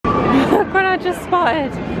just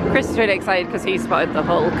spotted. Chris is really excited because he spotted the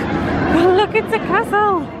Hulk. Oh, look, it's a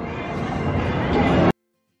castle.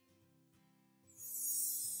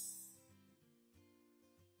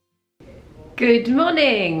 Good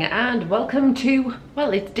morning and welcome to,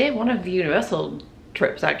 well, it's day one of the Universal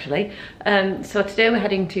trips actually. So today we're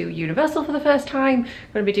heading to Universal for the first time.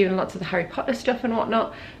 We're going to be doing lots of the Harry Potter stuff and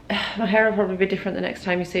whatnot. My hair will probably be different the next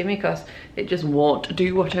time you see me because it just won't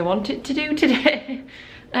do what I want it to do today.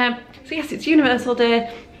 So yes, it's Universal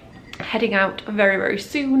Day, heading out very, very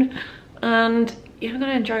soon, and yeah, I'm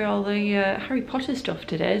going to enjoy all the Harry Potter stuff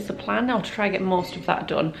today. It's the plan. I'll try and get most of that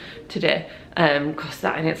done today, because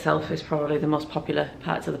that in itself is probably the most popular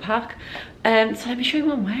parts of the park. So let me show you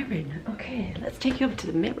what I'm wearing. Okay, let's take you over to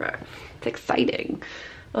the mirror. It's exciting.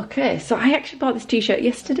 Okay, so I actually bought this t-shirt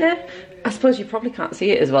yesterday. I suppose you probably can't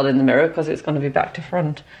see it as well in the mirror because it's going to be back to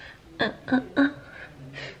front.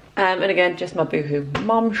 And again, just my boohoo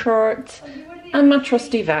mom shorts and my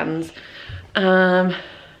trusty Vans. Is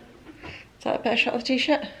that a better shot of the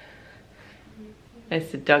t-shirt?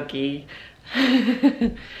 It's a doggy.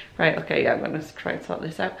 Right, okay, yeah, I'm gonna try and sort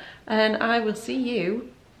this out. And I will see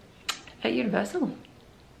you at Universal.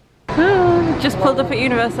 Just pulled up at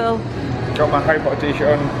Universal. Got my Harry Potter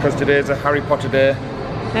t-shirt on because today's a Harry Potter day.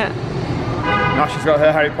 Yeah. Now she's got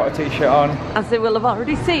her Harry Potter t-shirt on. As they will have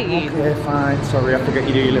already seen. Okay, fine. Sorry, I forget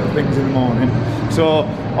you do your little things in the morning. So,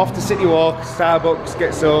 off to City Walk, Starbucks,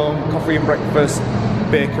 get some coffee and breakfast,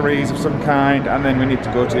 bakeries of some kind, and then we need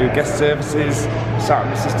to go to guest services, start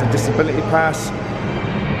an assisted disability pass,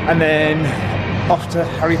 and then off to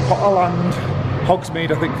Harry Potter Land,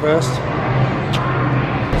 Hogsmeade I think first.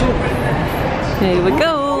 Here we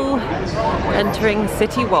go, entering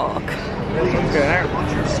City Walk.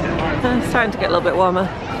 It's starting to get a little bit warmer.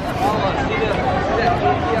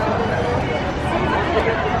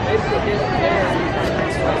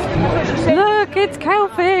 Look, it's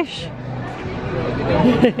Cowfish!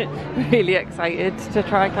 Really excited to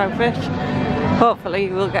try Cowfish. Hopefully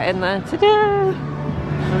we'll get in there today.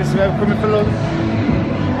 So this is where we're coming for lunch.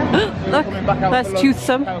 Look, there's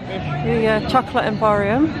Tussauds, the chocolate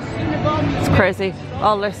emporium. It's crazy,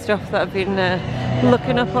 all this stuff that I've been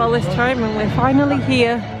looking up all this time, and we're finally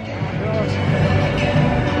here.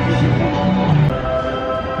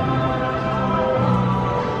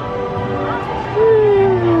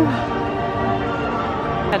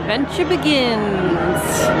 Adventure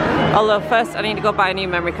begins. Although first I need to go buy a new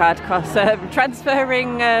memory card because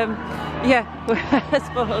transferring, yeah, I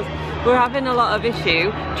suppose we're having a lot of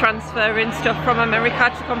issue transferring stuff from a memory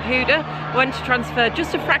card to computer. I went to transfer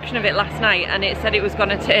just a fraction of it last night and it said it was going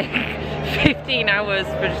to take 15 hours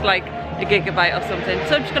for just like a gigabyte or something.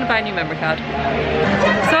 So I'm just going to buy a new memory card.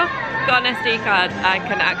 So, got an SD card. I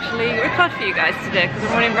can actually record for you guys today because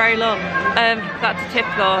I'm running very low. That's a tip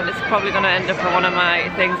though, it's probably going to end up for one of my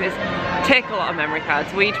things, is take a lot of memory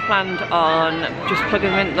cards. We'd planned on just plugging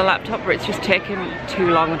them into the laptop, but it's just taking too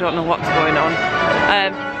long. I don't know what's going on.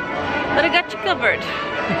 But I got you covered.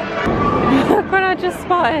 Look what I just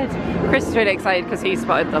spotted. Chris is really excited because he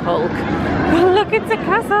spotted the Hulk. Oh, look, it's a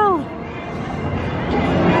castle.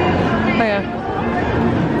 Oh yeah.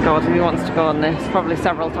 God, he wants to go on this probably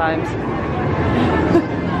several times.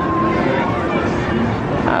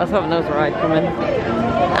 I was hoping there was a ride coming.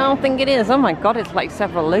 I don't think it is. Oh my god, it's like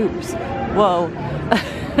several loops. Whoa.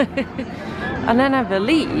 And then I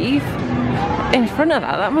believe in front of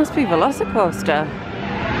that must be Velocicoaster.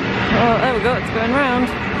 Oh, there we go, it's going round.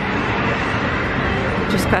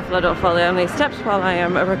 Just careful I don't fall down these steps while I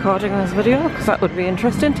am recording this video, because that would be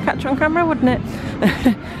interesting to catch on camera, wouldn't it?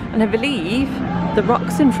 And I believe the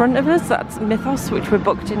rocks in front of us, that's Mythos, which we're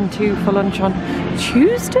booked into for lunch on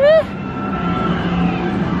Tuesday?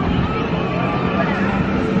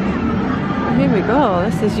 Here we go,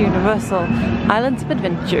 this is Universal Islands of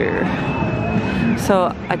Adventure.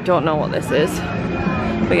 So I don't know what this is,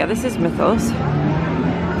 but yeah, this is Mythos.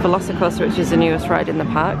 Velocicoaster, which is the newest ride in the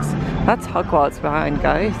parks. That's Hogwarts behind,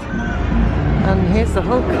 guys. And here's the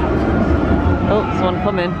Hulk. Oh, there's one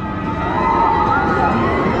coming.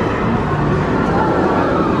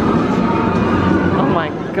 Oh my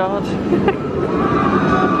god.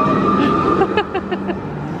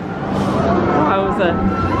 Wowza.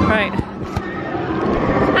 Right.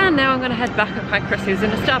 And now I'm going to head back and find Chris, who's in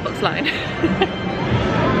the Starbucks line.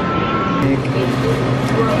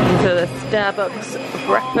 These are the Starbucks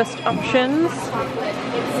breakfast options.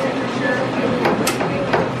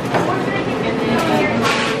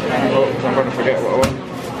 Oh, I'm going to forget what I want.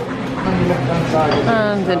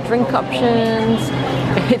 And the drink options.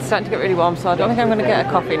 It's starting to get really warm, so I don't think I'm going to get a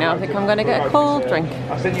coffee now. I think I'm going to get a cold drink.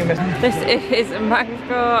 This is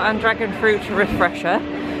mango and dragon fruit refresher.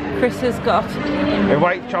 Chris has got a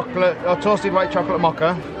white chocolate, or toasted white chocolate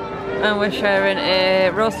mocha. And we're sharing a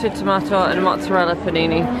roasted tomato and mozzarella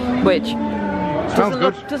panini, which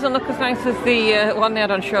doesn't look as nice as the one they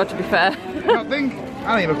had on show, to be fair. I think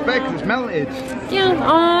it looks better because it's melted. Yeah,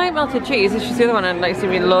 I like melted cheese. It's just the other one, and like it's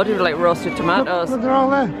been loaded with like roasted tomatoes. Look, they're all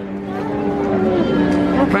there.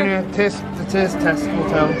 Okay. Anyway, the taste test will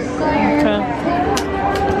tell. Okay.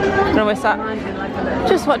 And we're sat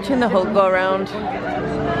just watching the Hulk go around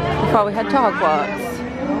before we head to Hogwarts.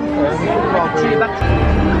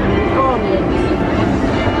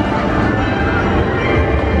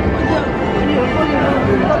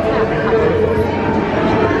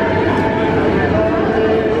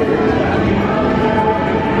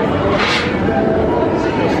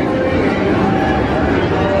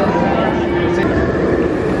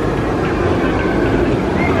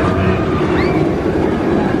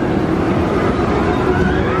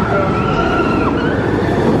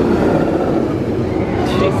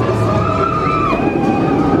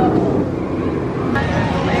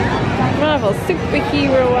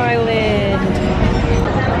 Superhero Island.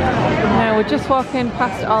 Now we're just walking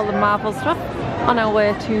past all the Marvel stuff on our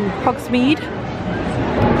way to Hogsmeade.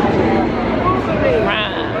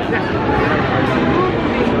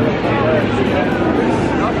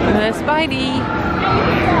 And there's Spidey.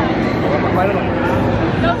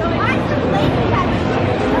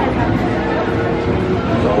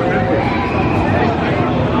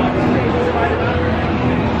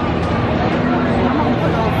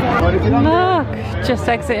 Look, just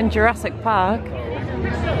exiting Jurassic Park.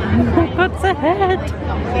 What's ahead?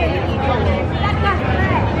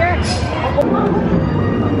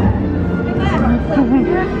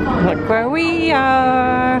 Look where we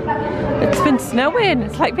are. It's been snowing.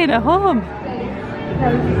 It's like being at home.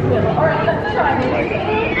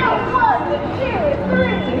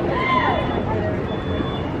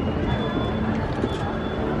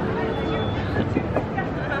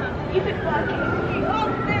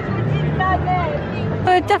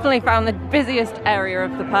 I definitely found the busiest area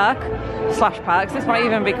of the park / parks. This might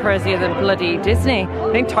even be crazier than bloody Disney.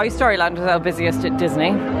 I think Toy Story Land was our busiest at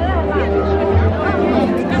Disney.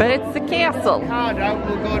 But it's the castle. Hard out,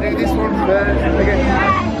 we'll go do this one first.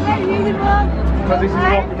 Because this is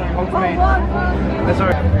walking on Hogsmeade. That's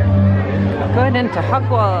alright. Going into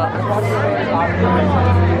Hogwarts.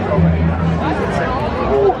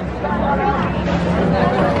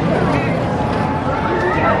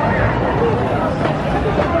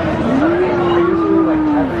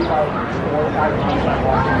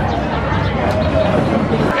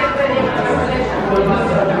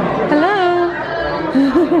 Hello.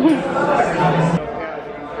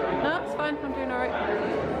 No, it's fine. I'm doing alright.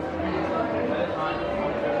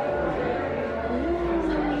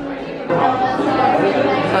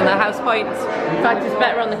 On the house points. In fact, it's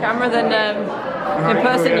better on the camera than in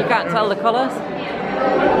person. You can't tell the colours.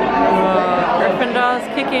 Gryffindor's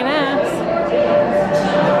kicking ass.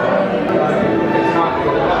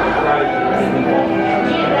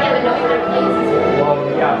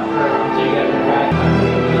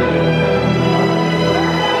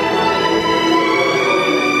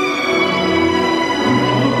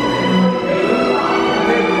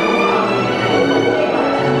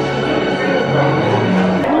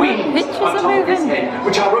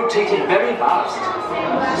 Which are rotated very fast,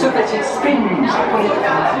 so that it spins when it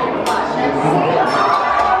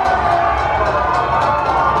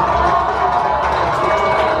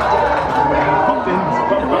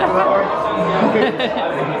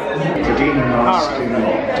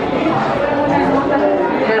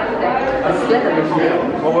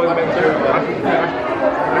What we're meant to do,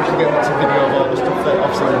 actually get lots of video of all the stuff that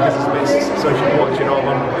obviously the business missed, so you can watch it all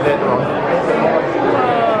on later on.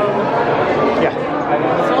 Yeah.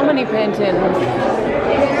 So many paintings.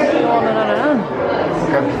 On and on and on.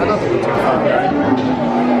 Okay, I don't think we're too far.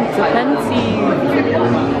 It's a pencil.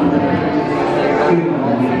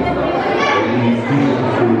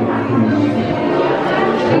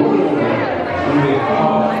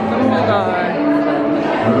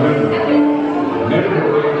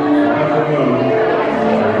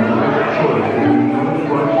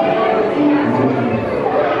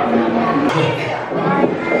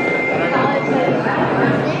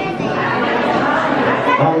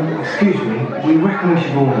 Excuse me, we reckon we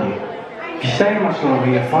should warn you. If you stay much longer,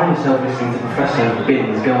 you'll find yourself listening to Professor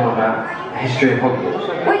Binns go on about the history of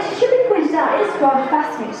Hogwarts. Which should be pointed out is rather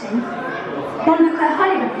fascinating. One book I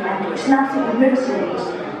highly recommend, which is an absolute riveting read,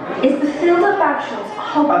 is the Field of Bagshot's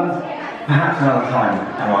Hogwarts. Perhaps another time,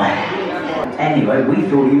 am I? Anyway, we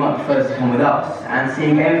thought you might prefer to come with us and see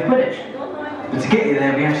a game of Quidditch. But to get you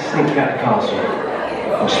there, we have to sneak you out of the castle.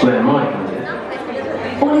 That's where mine comes in.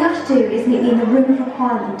 All you have to do is meet me in the room of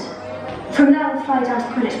requirement. From there we'll fly down to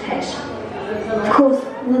the Quidditch pitch. Of course,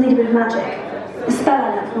 we'll need a bit of magic. A spell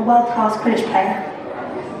I learned from a world-class Quidditch player.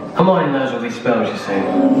 Hermione knows all these spells, you see.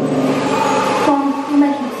 Ron, you're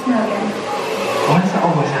making it snow again. Why does that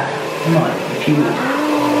always happen? Hermione, if you would.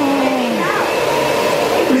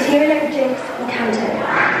 Material over Jinx and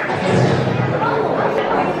Canto.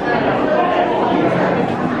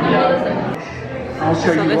 I'll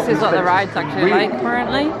show So you this what is what the mistakes ride's actually like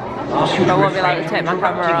currently. I won't be allowed to take my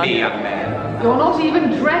camera on. You're not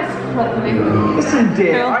even dressed properly. Listen,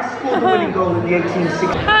 dear, Cool. I scored the winning goal in the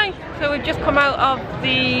 1860s. Hi, so we've just come out of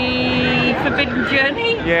the Forbidden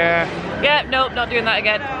Journey. Yeah, Yeah, nope, not doing that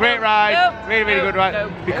again. great ride, Nope, really nope, good ride.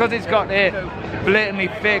 nope, Because it's got a blatantly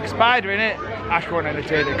fake spider in it, Ash won't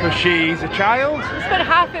entertain it because she's a child. I spent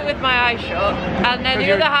half it with my eyes shut, and then the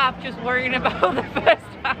Because other you're- half just worrying about the first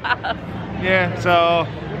half. Yeah, so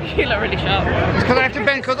You look really sharp. it's because I have to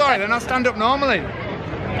bend because alright, then I'll stand up normally.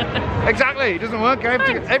 Exactly, it doesn't work. I have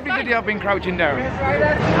to, every video I've been crouching down.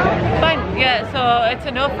 Fine, yeah, so it's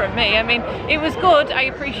a no from me. I mean, it was good. I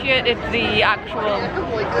appreciated the actual,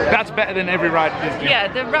 That's better than every ride at Disney. yeah,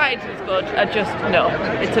 the ride was good. I just, no,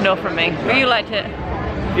 it's a no from me. But you liked it.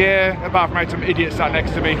 Yeah, apart from I had some idiot sat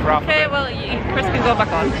next to me for half Okay, of it. well, Chris can go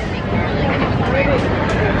back on.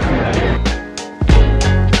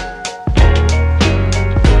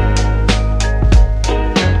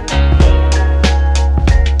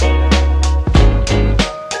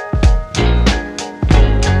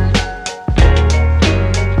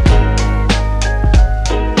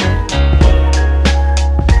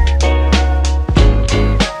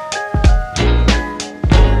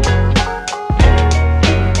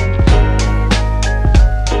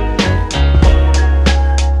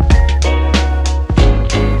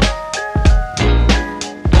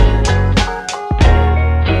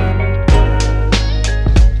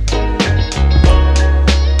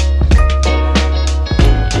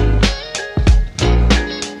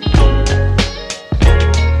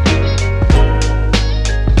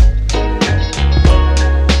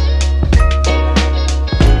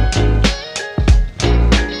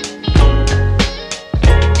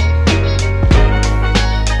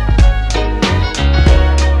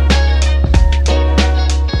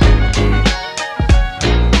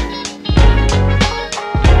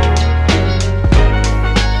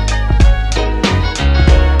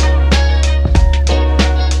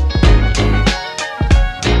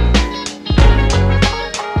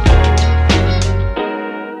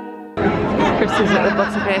 Chris is at the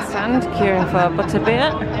butterbeer stand, queuing for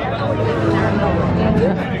butterbeer.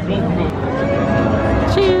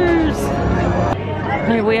 Cheers!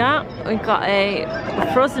 Here we are. We've got a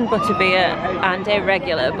frozen butterbeer and a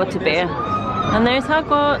regular butterbeer. And there's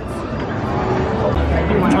Hogwarts.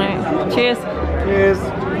 Right, cheers. Cheers.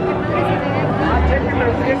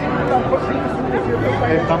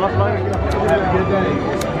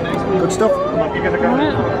 Good stuff.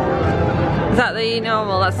 Is that the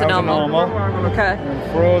normal? That's the That's the normal. normal. Okay.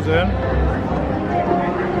 Frozen.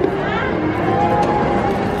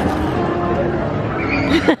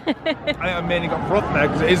 I think I've mainly got froth there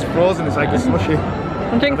because it is frozen, it's like a slushy.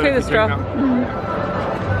 I'm drinking through the straw.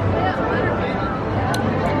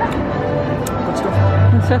 Good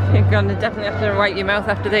stuff. So you're going to definitely have to wipe your mouth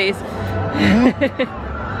after these.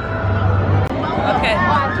 Okay.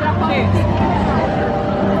 Cheers.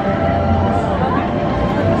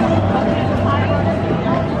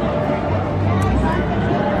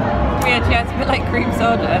 Yeah, it's a bit like cream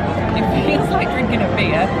soda. It feels like drinking a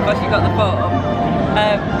beer because you got the foam.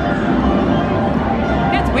 Yeah,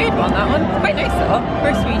 it's a weird one, that one. It's quite nice though,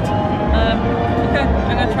 very sweet. Okay,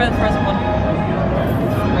 I'm gonna try the frozen one.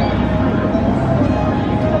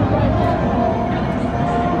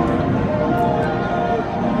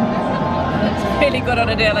 It's really good on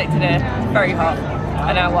a day like today. It's very hot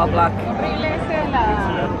and I wear black.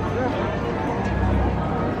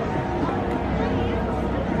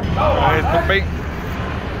 There's Puppy.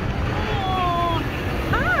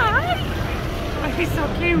 Hi! Oh, he's so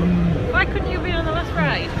cute. Why couldn't you be on the last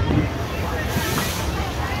ride?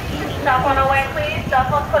 Stop on away, please.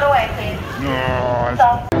 Stop on foot away, please. No.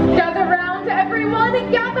 Stop. Gather round,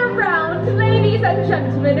 everyone, gather round, ladies and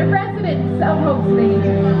gentlemen, residents of Hogsmeade,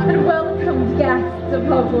 and welcome guests of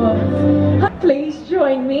Hogwarts. Please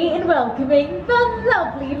join me in welcoming the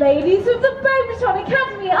lovely ladies of the Beauxbaton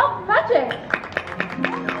Academy of Magic.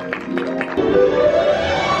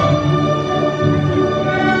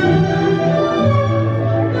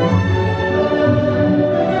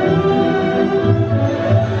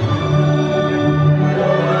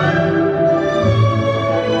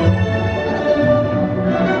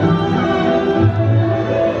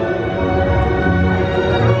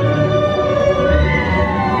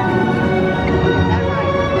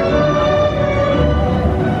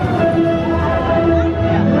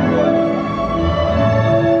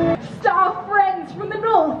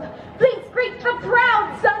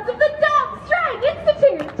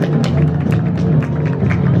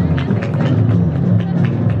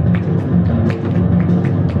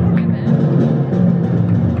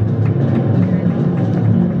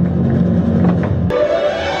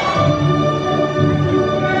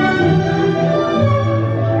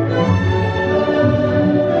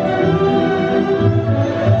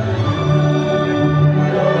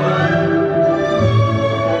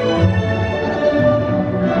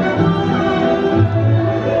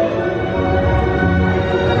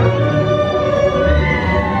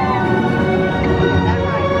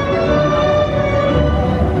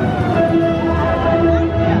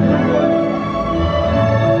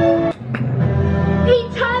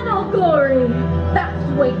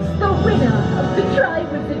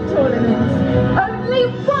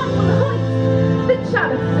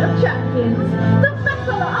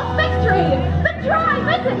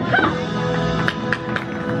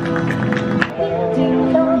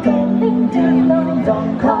 ding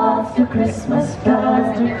dong, cards to Christmas,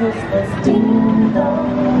 cards to Christmas, ding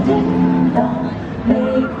dong,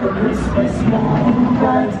 make the Christmas morning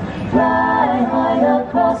bright, fly high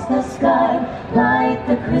across the sky, light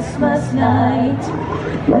the Christmas night.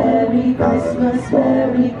 Merry Christmas,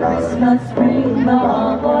 ring the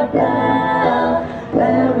all-board bell.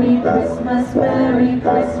 Merry Christmas,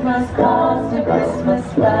 cards to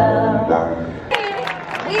Christmas well.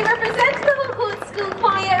 We represent the Hogwarts School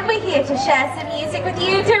Choir and we're here to share some music with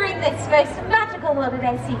you during this most magical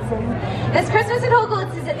holiday season. This Christmas at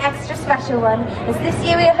Hogwarts is an extra special one, as this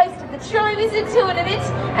year we are hosting the Tri-Wizard Tournament,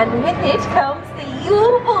 and with it comes the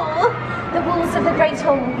Yule Ball. The walls of the Great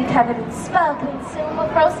Hall will be covered in sparkling silver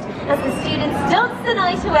frost as the students dance the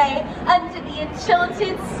night away under the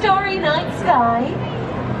enchanted starry night sky.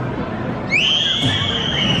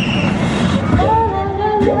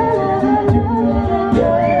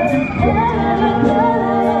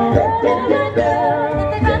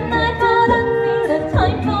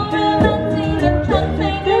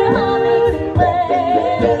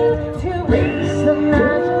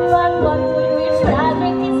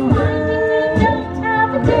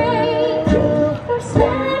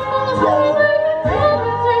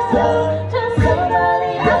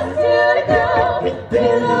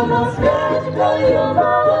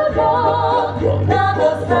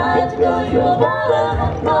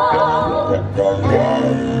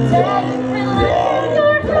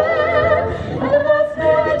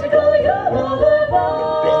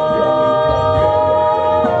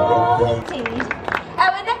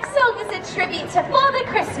 To Father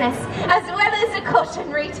Christmas, as well as a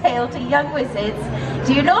cautionary tale to young wizards.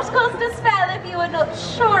 Do not cast a spell if you are not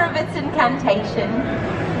sure of its incantation.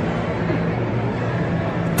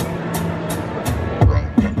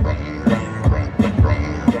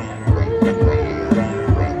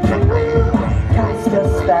 Cast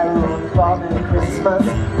a spell on Father Christmas,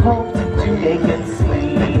 hope to make it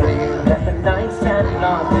see that the nice and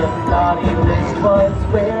not the naughty list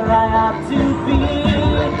was where I ought to be.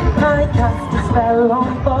 I cast a spell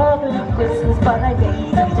on Father Christmas, but I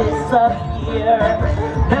made him disappear.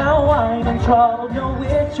 Now I'm in trouble, no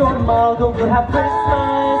witch or muggle will have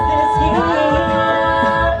Christmas this year.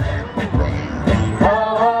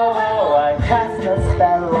 Oh, I cast a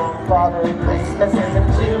spell on Father Christmas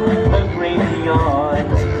into the great beyond.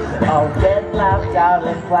 I'll get laughed out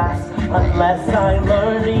of class unless I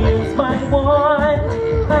learn to use my wand.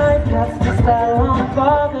 I cast a spell on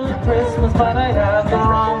Father Christmas, but I have the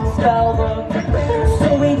wrong spell book. So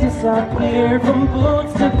we disappeared from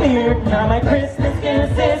boots to beard. Now my Christmas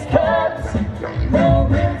goose is cooked. No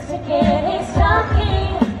room to get his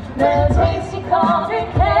stocking, no tasty cauldron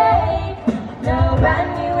cake, no brand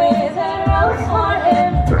new wizard rose for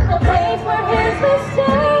him, no place for his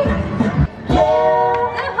mistake.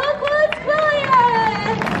 The Hogwarts Choir!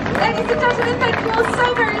 Ladies and gentlemen, thank you all so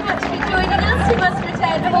very much for joining us. We must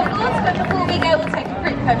return to Hogwarts, but before we go, we'll take a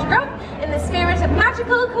quick photograph in the spirit of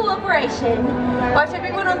magical cooperation. Right,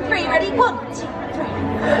 everyone on three, ready? 1, 2, 3.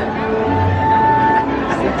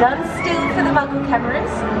 Done still for the Muggle cameras.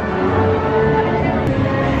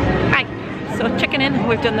 Hi, so checking in,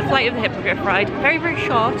 we've done the Flight of the Hippogriff ride. Very, very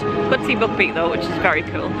short, good see book beat though, which is very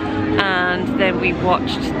cool. And then we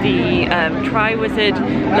watched the Tri-Wizard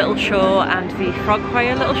little show and the Frog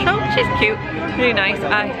Choir little show, which is cute, really nice.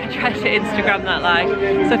 I tried to Instagram that live,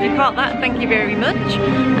 so if you caught that, thank you very much,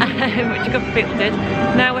 which a couple of people did.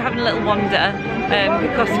 Now we're having a little wander,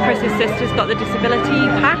 because Chris's sister's got the disability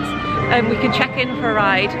pass, and we can check in for a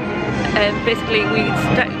ride. Basically we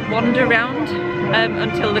wander around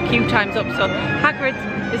until the queue time's up. So Hagrid's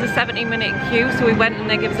is a 70-minute queue, so we went and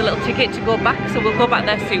they give us a little ticket to go back, so we'll go back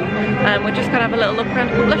there soon. We're just gonna have a little look around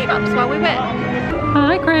a couple of shops while we wait.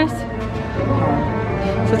 Hi Chris.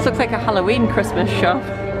 So this looks like a Halloween Christmas shop.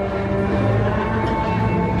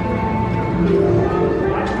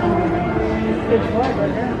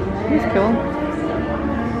 It's cool.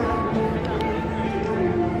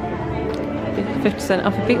 50%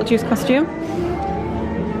 off a Beetlejuice costume.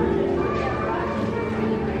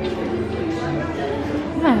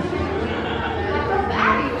 Yeah.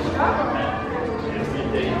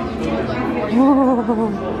 Whoa.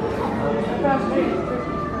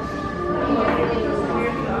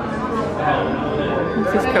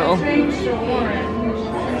 This is cool.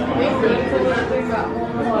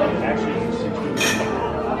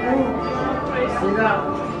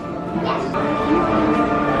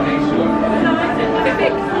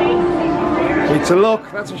 It's a look,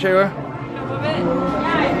 that's for sure.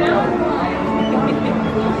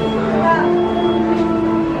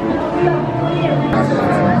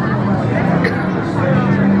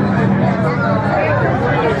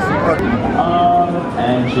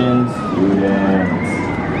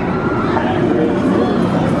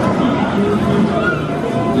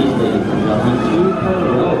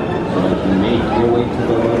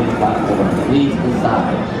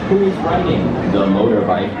 decide who is riding the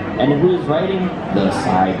motorbike and who is riding the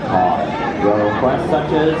sidecar. Row requests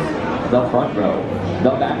such as the front row,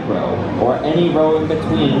 the back row, or any row in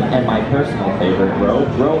between, and my personal favorite row,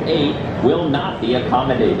 row 8, will not be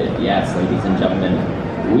accommodated. Yes, ladies and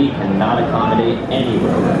gentlemen, we cannot accommodate any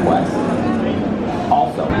row requests.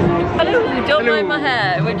 Also, hello, don't mind my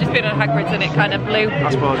hair. We've just been on Hagrid's and it kind of blew. I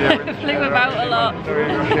suppose, yeah. Flew about a lot.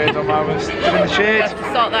 Shades on my was still in the shades. To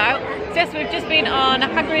sort that out. So yes, we've just been on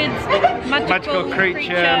Hagrid's magical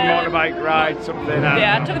creature motorbike ride, something.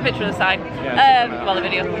 Yeah, I took a picture of the sign. Well, the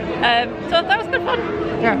video. So that was good fun.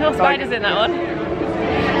 Yeah, no spiders in that one.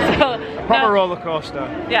 So proper roller coaster.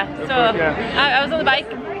 Yeah. So I was on the bike.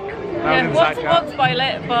 Won't spoil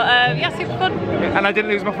it, but yeah, super fun. And I didn't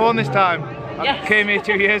lose my phone this time. Yes. I came here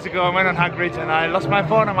 2 years ago and went on Hagrid's and I lost my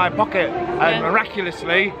phone in my pocket. And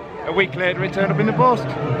miraculously, a week later it turned up in the post.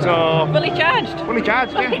 So fully charged. Fully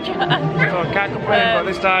charged, yeah. So can't complain, but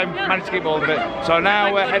this time managed to keep hold of it. So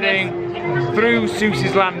now we're heading through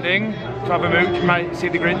Seuss's Landing to have a mooch, you might see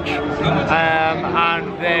the Grinch,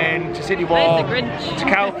 and then to City Walk, to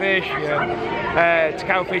Cowfish, to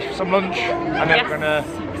Cowfish for some lunch, and then we're gonna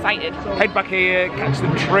head back here, catch the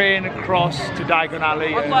train across to Diagon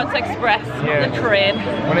Alley. Hogwarts Express, the train.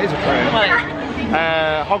 Well, it is a train.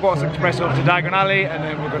 Hogwarts Express over to Diagon Alley, and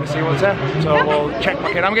then we're going to see what's there. So we'll check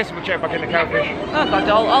back in. I'm guessing we'll check back in the Cowfish. Oh god,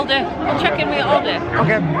 all day. I'll check in with you all day.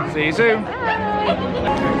 Okay, see you soon.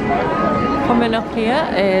 Coming up here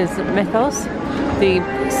is Mythos, the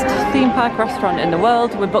best theme park restaurant in the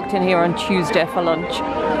world. We're booked in here on Tuesday for lunch.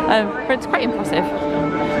 But it's quite impressive.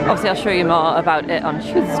 Obviously I'll show you more about it on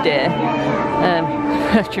Tuesday.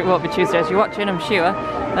 It won't be Tuesday as you're watching, I'm sure.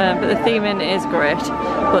 But the theming is great.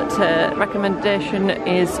 But recommendation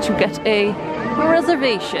is to get a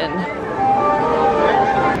reservation.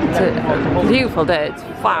 It's a beautiful day. It's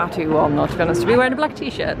far too warm not to be honest to be wearing a black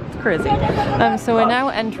t-shirt. It's crazy. So we're now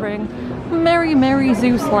entering Merry Merry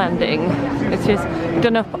Zeus Landing, which is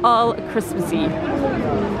done up all Christmassy.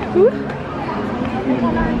 Ooh.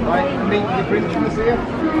 Right, meet the Grinch in the sea.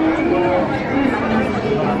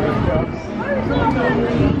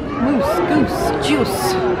 Moose, goose, juice.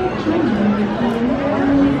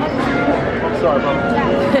 Sorry, Mum.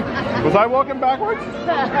 Was I walking backwards?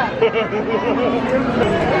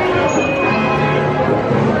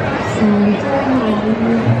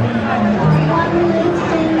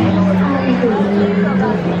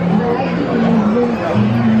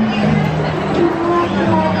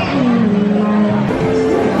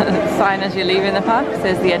 Sign as you're leaving the park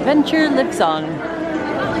says the adventure lives on.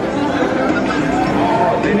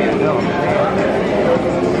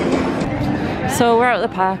 So we're out of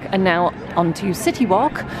the park and now onto City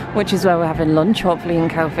Walk, which is where we're having lunch, hopefully in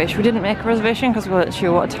Cowfish. We didn't make a reservation because we weren't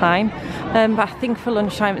sure what time, but I think for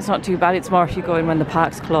lunchtime it's not too bad. It's more if you go in when the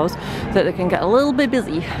park's closed, that they can get a little bit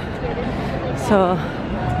busy. So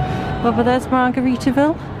over there's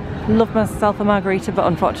Margaritaville. Love myself a margarita, but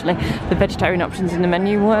unfortunately the vegetarian options in the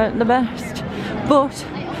menu weren't the best. But,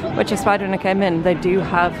 which I spied when I came in, they do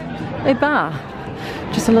have a bar.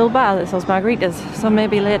 Just a little bar that sells margaritas, so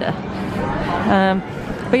maybe later.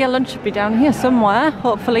 But yeah, lunch should be down here somewhere.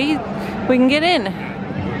 Hopefully we can get in.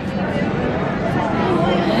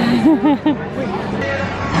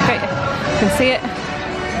 Okay, you can see it.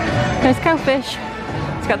 There's Cowfish.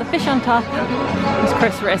 It's got the fish on top. There's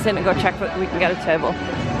Chris racing to go check that we can get a table.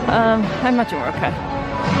 I imagine we're okay.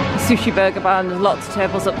 Sushi burger bar, and there's lots of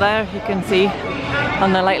tables up there, you can see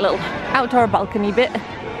on the like little outdoor balcony bit. So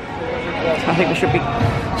I think we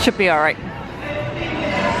should be alright.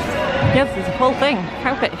 Yes, there's a whole thing,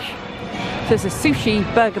 Cowfish. So there's a sushi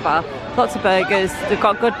burger bar, lots of burgers, they've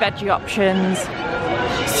got good veggie options.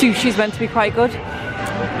 Sushi's meant to be quite good.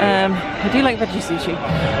 I do like veggie sushi.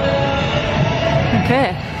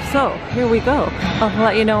 Okay, so here we go. I'll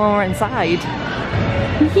let you know when we're inside.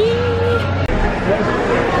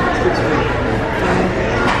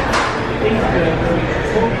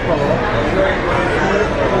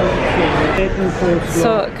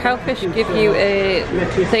 So Cowfish give you a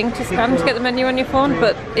thing to scan to get the menu on your phone,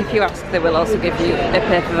 but if you ask they will also give you a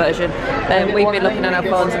paper version. We've been looking at our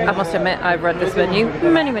phones. I must admit I've read this menu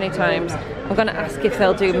many times. I'm going to ask if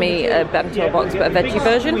they'll do me a bento box but a veggie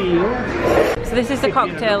version. So this is the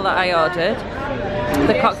cocktail that I ordered.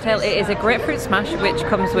 The cocktail, it is a grapefruit smash which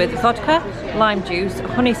comes with vodka, lime juice,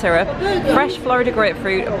 honey syrup, fresh Florida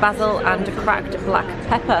grapefruit, basil and cracked black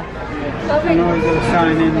pepper.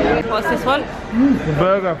 What's this one?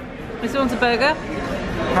 Burger. This one's a burger.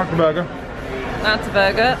 That's a burger. That's a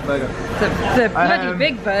burger. Burger. They're bloody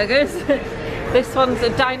big burgers. This one's a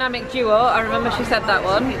dynamic duo. I remember she said that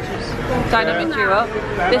one. Dynamic duo.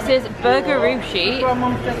 This is Burgerushi.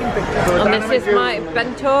 And this is my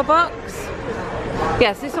bento box.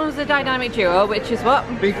 Yes, this one's the dynamic duo, which is what?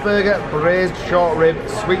 Beef burger, braised short rib,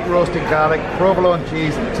 sweet roasted garlic, provolone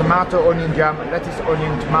cheese, tomato onion jam, lettuce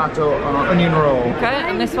onion tomato onion roll. Okay,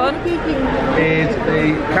 and this one? Is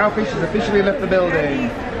the Cowfish has officially left the building.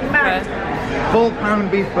 Okay. Full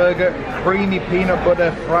pound beef burger, creamy peanut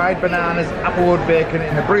butter, fried bananas, applewood bacon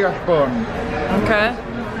in a brioche bun. Okay.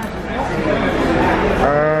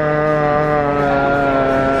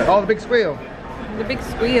 Oh, the big squeal. The big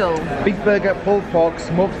squeal. Beef burger, pulled pork,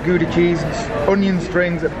 smoked Gouda cheese, onion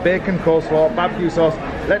strings, bacon coleslaw, barbecue sauce,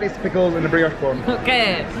 lettuce, pickles and a brioche bun.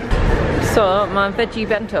 Okay. So my veggie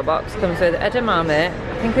bento box comes with edamame. I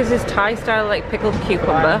think this is Thai style, like pickled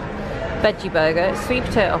cucumber. Veggie burger, sweet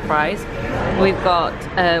potato fries. We've got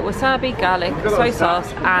wasabi, garlic, soy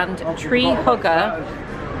sauce, and tree hugger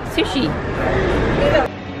sushi.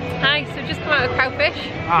 Hi, so just come out of Cowfish.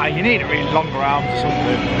 Ah, you need a really longer arm or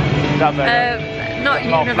something. Not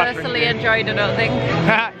universally enjoyed, I don't think.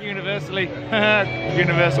 Universally.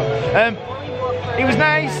 Universal. It was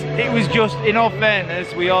nice. It was just, in all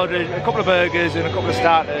fairness, we ordered a couple of burgers and a couple of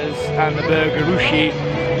starters and the Burgerushi.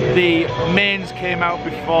 The mains came out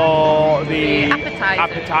before the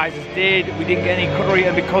appetizers did. We didn't get any cutlery,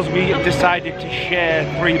 and because we decided to share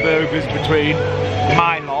 3 burgers between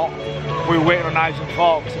my lot, we were waiting on knives and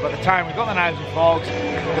forks. So by the time we got the knives and forks,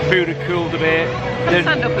 the food had cooled a bit.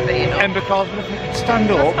 Stand up a bit, you know. And because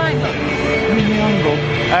stand up.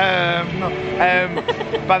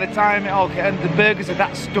 By the time it all came, and the burgers are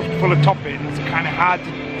that stuffed full of toppings, it's kind of hard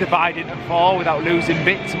to divide into 4 without losing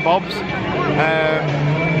bits and bobs.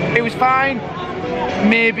 It was fine.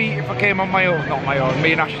 Maybe if I came on my own, not my own,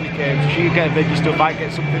 me and Ashley came, so she could get veggie stuff, I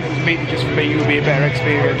get something that was meaty just for me, it would be a better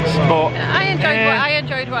experience. But I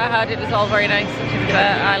enjoyed what I had. It was all very nice.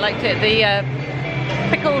 I liked it. The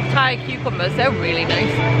pickled Thai cucumbers, they're really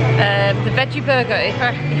nice. The veggie burger, if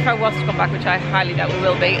I was to come back, which I highly doubt we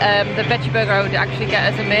will be, the veggie burger I would actually get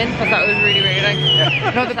as a main because that was really, really nice.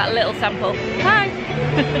 Yeah. No, that little sample. Hi!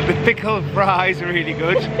 The pickled fries are really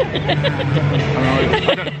good. I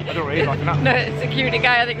don't really like that. No, the security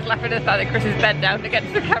guy I think is laughing at the fact that Chris is bent down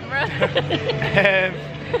against the camera.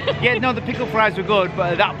 Yeah, no, the pickled fries were good,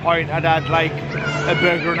 but at that point I'd had like a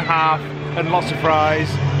burger and a half and lots of fries.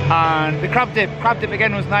 And the crab dip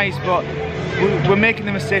again was nice, but we're making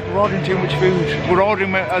the mistake, we're ordering too much food. We're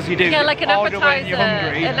ordering as you do. Yeah, like an appetizer.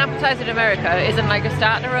 An appetizer in America isn't like a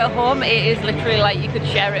starter at home, it is literally like you could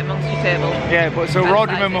share it amongst your table. Yeah, but so we're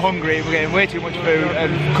ordering when we're hungry, we're getting way too much food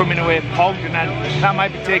and coming away pogged, and then that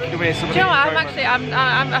might be taking away some of the enjoyment.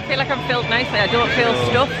 I feel like I'm filled nicely, I don't feel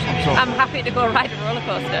stuffed. I'm happy to go ride a roller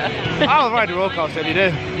coaster. I'll ride a roller coaster every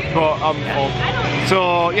day, but I'm full.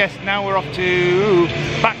 So yes, now we're off to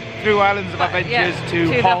back through Islands of Adventures to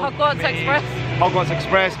the Hogwarts Express. Hogwarts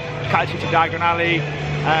Express, catch you to Diagon Alley.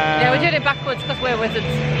 Yeah, we're doing it backwards because we're wizards.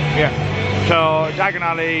 Yeah. So Diagon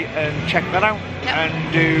Alley and check that out,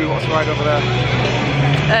 and do what's right over there.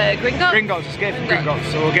 Gringotts. Escape from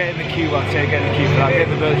Gringotts. So we'll get in the queue. I'll say get in the queue for that. Get in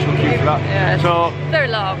the virtual queue for that. Yeah, so they're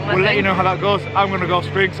long. We'll let you know how that goes. I'm going to go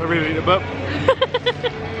spring, so I really need a burp.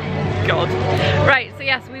 God. Right, so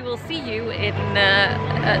yes, we will see you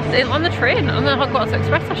on the train, on the Hogwarts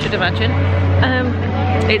Express, I should imagine.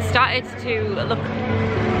 It started to look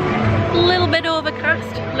a little bit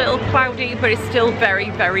overcast, a little cloudy, but it's still very,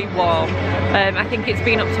 very warm. I think it's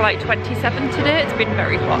been up to like 27 today, it's been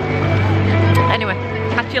very hot. Anyway,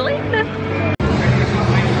 catch you later.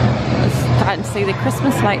 Starting to see the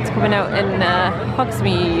Christmas lights coming out in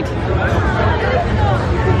Hogsmeade.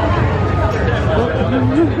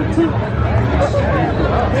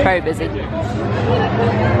 It's very busy.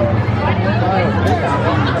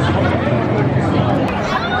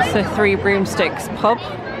 So 3 Broomsticks pub.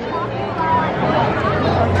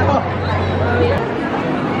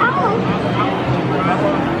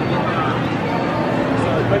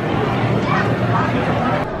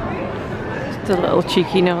 Just a little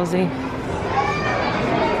cheeky nosy.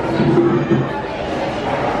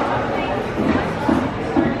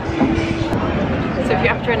 So if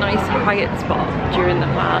you're after a nice quiet spot during the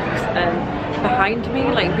parks, behind me,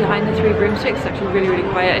 like behind the 3 Broomsticks, it's actually really, really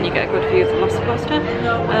quiet and you get a good view of the Velocicoaster.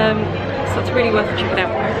 So it's really worth checking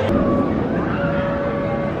out.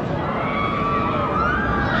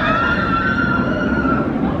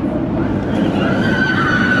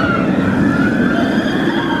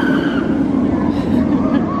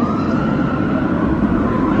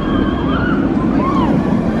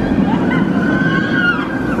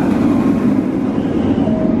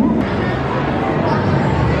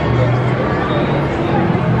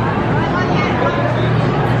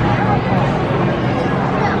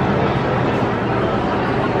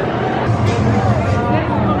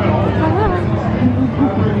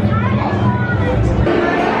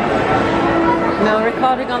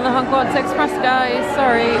 recording on the Hogwarts Express, guys,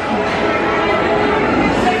 sorry.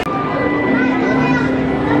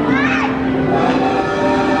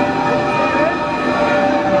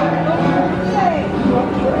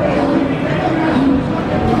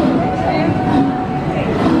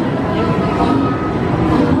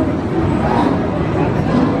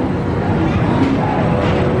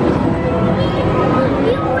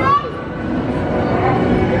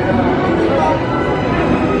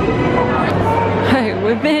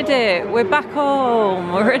 We've made it, we're back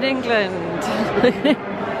home, we're in England.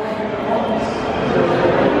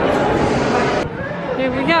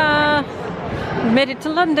 Here we are, we made it to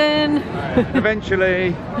London.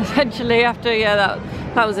 Eventually. Eventually, after, yeah,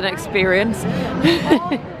 that was an experience.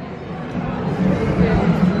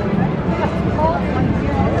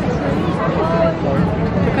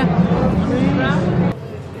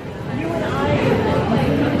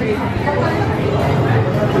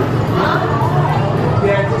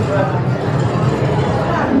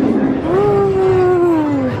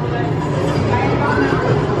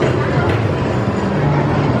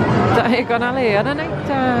 Diagon Alley on a night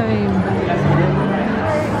time.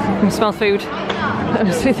 I can smell food. I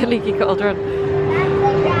must be the leaky cauldron.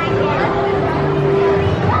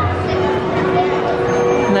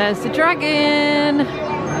 And there's the dragon,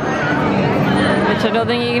 which I don't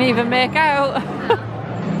think you can even make out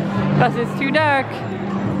because it's too dark.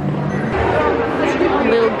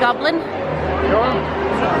 Little goblin.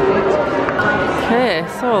 Okay,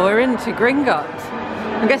 so we're into Gringotts.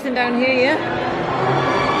 I'm guessing down here, yeah?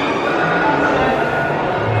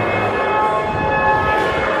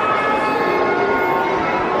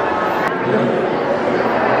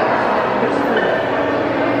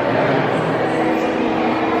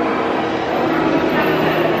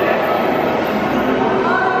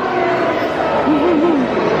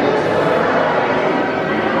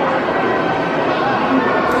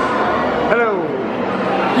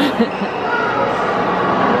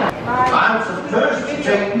 I'm supposed to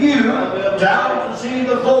take you down to see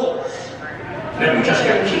the vaults. Let me just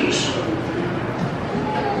get keys.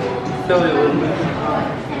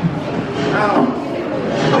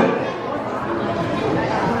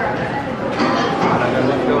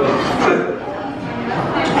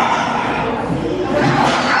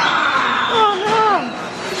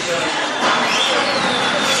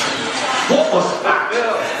 What was that?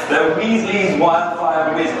 The Weasley's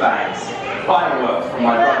wildfire whiz bangs. Fireworks from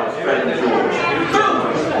my brother's friend George.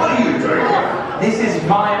 What are you doing? This is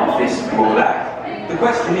my office, Morlack. The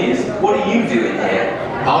question is, what are you doing here?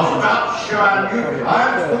 I was about to show you the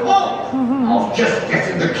plans for the vault. I was just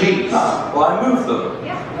getting the keys. Well, I moved them.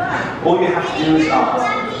 All you have to do is ask.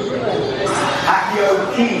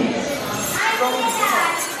 Accio keys.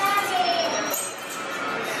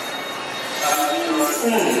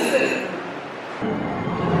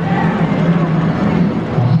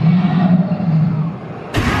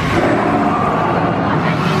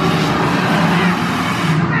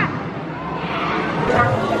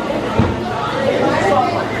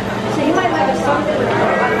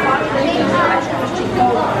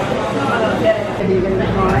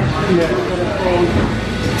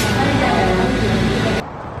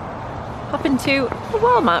 Hop into a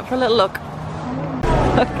Walmart for a little look.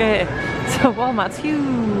 Okay, so Walmart's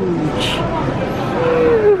huge.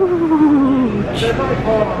 Huge.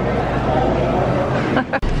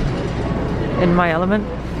 In my element.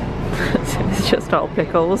 It's just all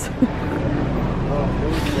pickles.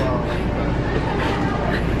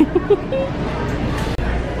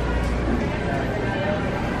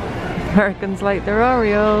 Americans like their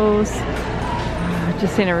Oreos. I've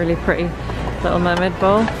just seen a really pretty Little Mermaid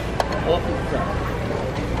bowl.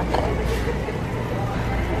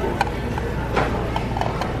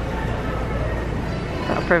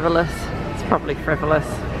 Not frivolous. It's probably frivolous.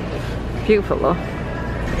 Beautiful though.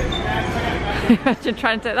 Imagine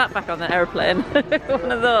trying to take that back on the aeroplane.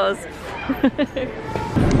 One of those.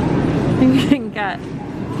 You can get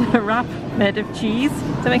a wrap made of cheese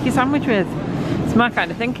to make your sandwich with. It's my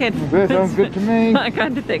kind of thinking. That sounds good to me. My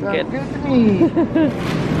kind of thinking. Sounds good to me.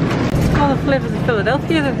 All the flavours of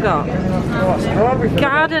Philadelphia they've got. Strawberry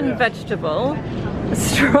Garden vegetable,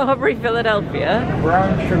 strawberry Philadelphia.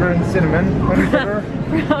 Brown sugar and cinnamon. Honey sugar.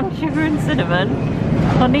 Brown sugar and cinnamon.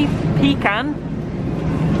 Honey pecan.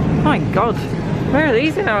 My God. Where are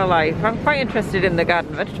these in our life? I'm quite interested in the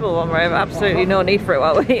garden vegetable one where I have absolutely no need for it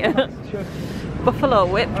while we're here. Buffalo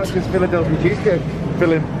whipped. That's just Philadelphia cheesecake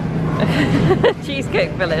filling.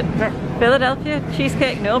 Cheesecake filling. Yeah. Philadelphia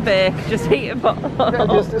cheesecake, no bake, just heat and bottle. Yeah,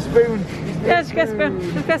 just a spoon. Yeah, just get a spoon.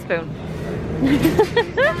 Just get a spoon.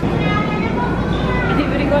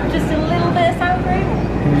 Anybody got just a little bit of sour cream?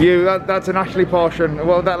 That's an Ashley portion.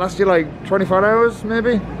 Well, that lasts you like 24 hours,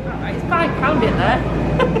 maybe? It's £5 in there.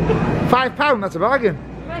 £5? That's a bargain.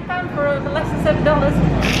 £5 for less than $7.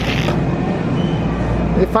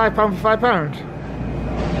 £5 for £5?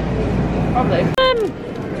 Probably.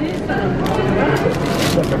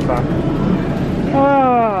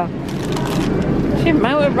 Oh, the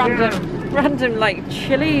amount of random like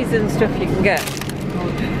chilies and stuff you can get.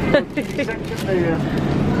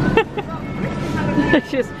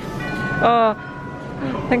 It's just, oh,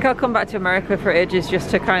 I think I'll come back to America for ages just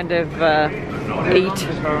to kind of eat.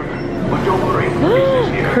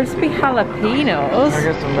 Crispy jalapenos. I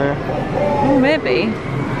guess some there. Oh, maybe.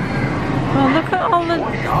 Oh, look at all the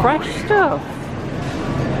fresh stuff.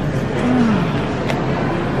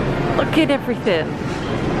 Look at everything.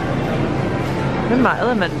 I'm in my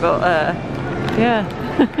element, but yeah.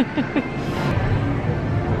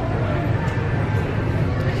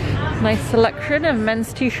 Nice selection of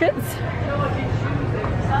men's t-shirts.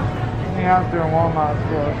 Yeah, I'm doing Walmart.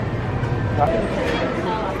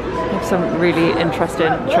 Some really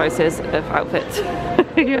interesting choices of outfits.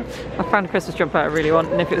 Yeah. I found a Christmas jumper I really want,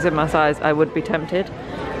 and if it was in my size, I would be tempted.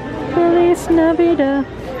 Feliz Navidad.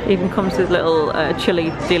 Even comes with little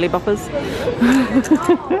chili dealy boppers.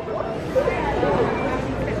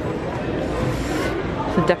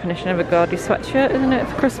 It's the definition of a gaudy sweatshirt, isn't it,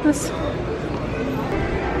 for Christmas?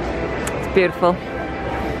 It's beautiful.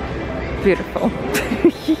 Beautiful.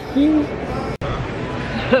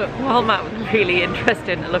 Walmart was really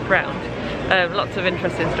interesting to look around. Lots of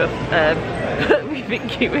interesting stuff. We've been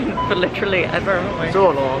queuing for literally ever, haven't we? So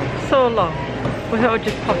long. So long. We thought we'd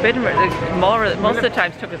just pop in. Most of the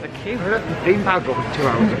times took us a queue. We left the theme park over 2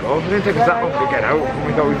 hours ago. It didn't take us that long to get out. And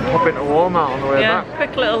we thought we'd pop into Walmart on the way back. Yeah,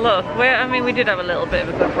 quick little look. I mean, we did have a little bit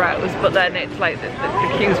of a good browse, but then it's like the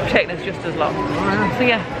queue's taking us just as long. Oh, yeah. So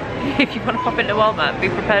yeah, if you want to pop into Walmart, be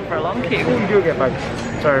prepared for a long queue. We do get bags.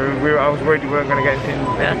 Sorry, I was worried we weren't going to get anything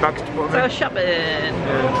bags to put So in. shopping.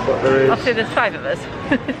 Yeah, but there is. I'll say there's 5 of us.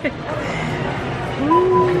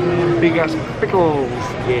 Big ass pickles.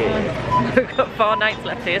 Yeah. We've got 4 nights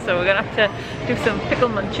left here, so we're going to have to do some pickle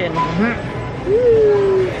munching.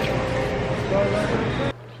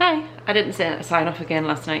 Hi. I didn't sign off again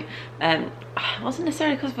last night. It wasn't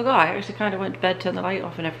necessarily because I forgot. I actually kind of went to bed, turned the light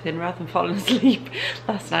off and everything rather than falling asleep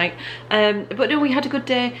last night. But no, we had a good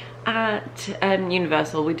day at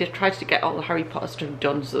Universal. We did try to get all the Harry Potter stuff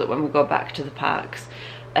done so that when we go back to the parks,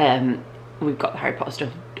 we've got the Harry Potter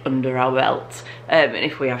stuff under our belts. And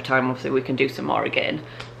if we have time, obviously we can do some more again.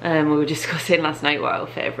 We were discussing last night what our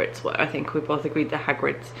favourites were. I think we both agreed that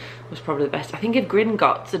Hagrid's was probably the best. I think if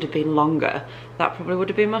Gringotts had been longer, that probably would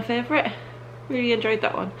have been my favourite. Really enjoyed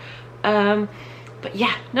that one. But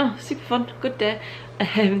yeah, no, super fun, good day.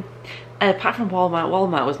 Apart from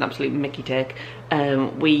Walmart was an absolute Mickey take.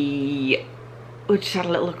 We just had a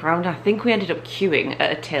little look around. I think we ended up queuing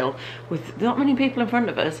at a till with not many people in front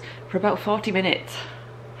of us for about 40 minutes.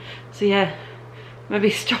 So yeah, maybe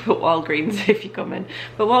stop at Walgreens if you come in.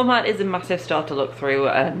 But Walmart is a massive store to look through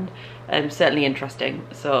and certainly interesting.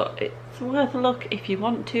 So it's worth a look if you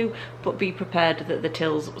want to, but be prepared that the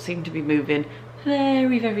tills seem to be moving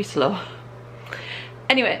very, very slow.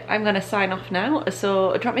 Anyway, I'm going to sign off now.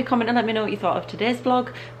 So drop me a comment and let me know what you thought of today's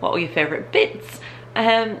vlog. What were your favourite bits?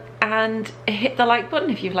 And hit the like button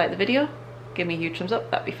if you've liked the video. Give me a huge thumbs up,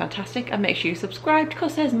 that'd be fantastic. And make sure you subscribe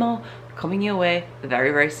because there's more coming your way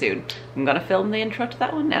very, very soon. I'm going to film the intro to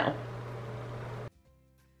that one now.